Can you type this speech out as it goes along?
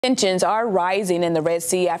Tensions are rising in the Red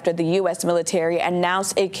Sea after the U.S. military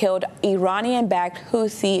announced it killed Iranian-backed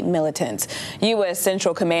Houthi militants. U.S.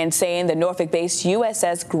 Central Command saying the Norfolk-based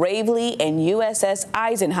USS Gravely and USS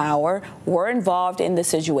Eisenhower were involved in the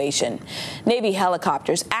situation. Navy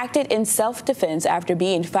helicopters acted in self-defense after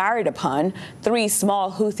being fired upon. 3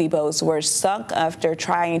 small Houthi boats were sunk after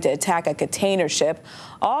trying to attack a container ship.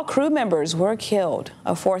 All crew members were killed.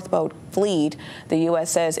 A 4th boat fled. The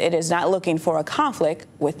U.S. says it is not looking for a conflict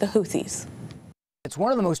with the Houthis. It's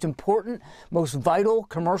one of the most important, most vital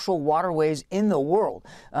commercial waterways in the world,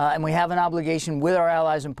 and we have an obligation with our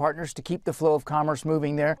allies and partners to keep the flow of commerce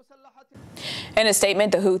moving there. In a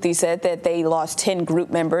statement, the Houthis said that they lost 10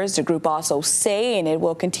 group members. The group also saying it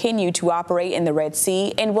will continue to operate in the Red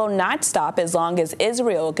Sea and will not stop as long as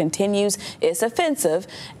Israel continues its offensive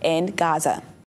in Gaza.